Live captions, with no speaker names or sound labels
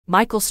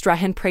Michael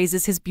Strahan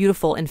praises his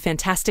beautiful and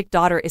fantastic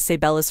daughter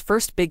Isabella's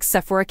first big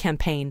Sephora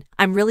campaign.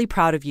 "I'm really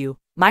proud of you."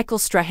 Michael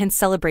Strahan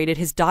celebrated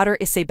his daughter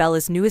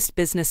Isabella's newest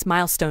business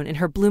milestone in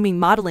her blooming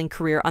modeling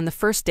career on the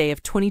first day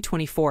of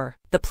 2024.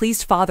 The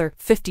pleased father,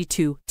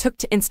 52, took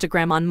to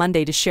Instagram on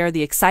Monday to share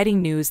the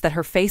exciting news that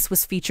her face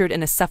was featured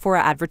in a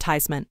Sephora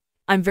advertisement.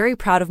 "I'm very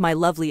proud of my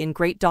lovely and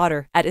great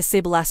daughter," at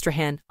Isabella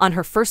Strahan, on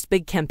her first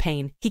big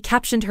campaign, he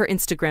captioned her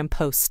Instagram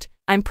post.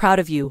 "I'm proud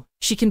of you."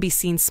 She can be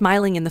seen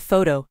smiling in the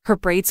photo, her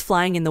braids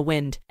flying in the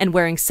wind, and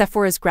wearing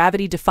Sephora's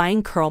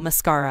gravity-defying curl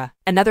mascara.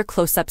 Another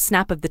close-up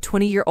snap of the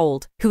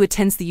 20-year-old, who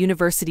attends the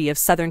University of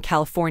Southern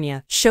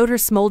California, showed her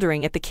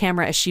smoldering at the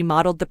camera as she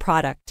modeled the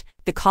product.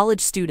 The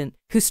college student,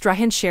 who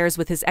Strahan shares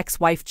with his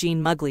ex-wife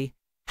Jean Mugley,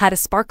 had a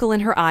sparkle in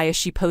her eye as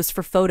she posed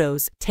for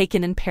photos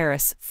taken in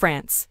Paris,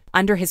 France.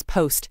 Under his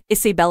post,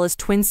 Isabella's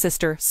twin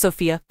sister,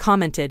 Sophia,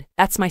 commented,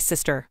 "That's my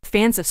sister."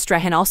 Fans of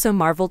Strahan also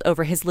marveled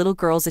over his little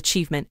girl's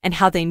achievement and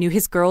how they knew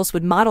his girls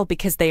would model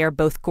because they are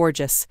both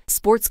gorgeous.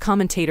 Sports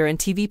commentator and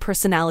TV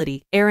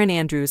personality, Erin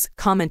Andrews,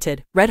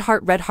 commented, "Red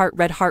heart, red heart,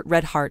 red heart,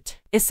 red heart."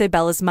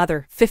 Isabella's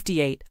mother,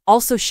 58,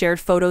 also shared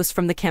photos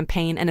from the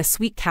campaign and a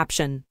sweet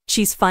caption,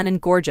 "She's fun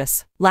and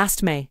gorgeous."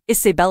 Last May,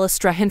 Isabella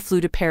Strahan flew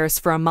to Paris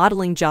for a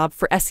modeling job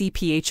for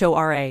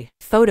Sephora.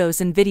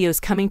 "Photos and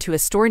videos coming to a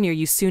store near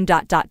you soon.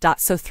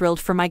 So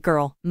thrilled for my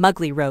girl,"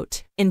 Mugley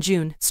wrote. In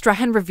June,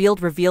 Strahan revealed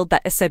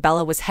that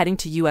Isabella was heading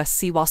to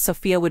USC while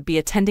Sophia would be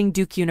attending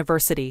Duke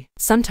University.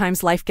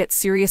 "Sometimes life gets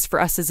serious for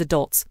us as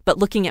adults, but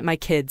looking at my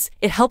kids,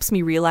 it helps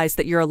me realize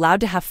that you're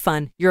allowed to have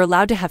fun, you're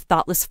allowed to have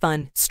thoughtless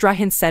fun,"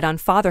 Strahan said on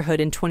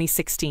fatherhood in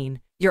 2016.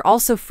 "You're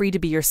also free to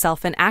be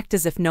yourself and act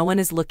as if no one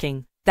is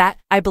looking. That,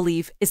 I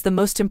believe, is the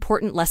most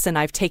important lesson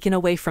I've taken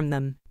away from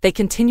them. They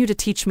continue to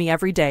teach me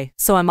every day,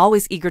 so I'm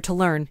always eager to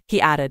learn," he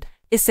added.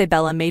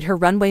 Isabella made her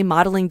runway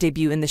modeling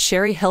debut in the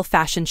Sherry Hill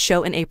fashion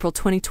show in April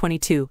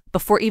 2022,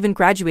 before even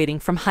graduating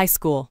from high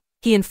school.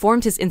 He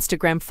informed his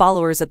Instagram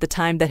followers at the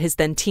time that his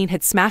then-teen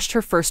had smashed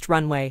her first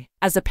runway.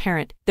 "As a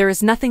parent, there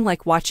is nothing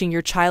like watching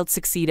your child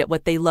succeed at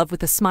what they love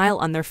with a smile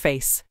on their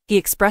face," he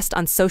expressed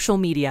on social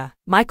media.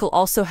 Michael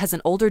also has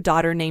an older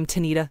daughter named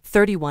Tanita,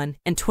 31,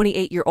 and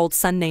 28-year-old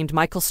son named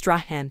Michael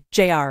Strahan,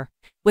 Jr.,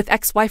 with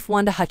ex-wife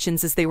Wanda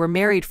Hutchins as they were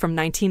married from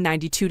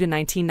 1992 to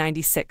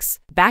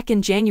 1996. Back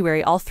in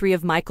January, all three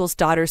of Michael's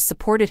daughters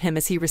supported him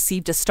as he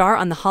received a star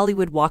on the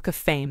Hollywood Walk of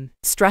Fame.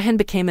 Strahan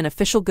became an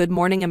official Good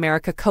Morning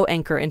America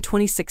co-anchor in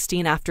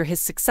 2016 after his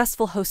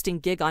successful hosting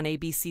gig on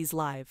ABC's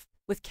Live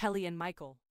with Kelly and Michael.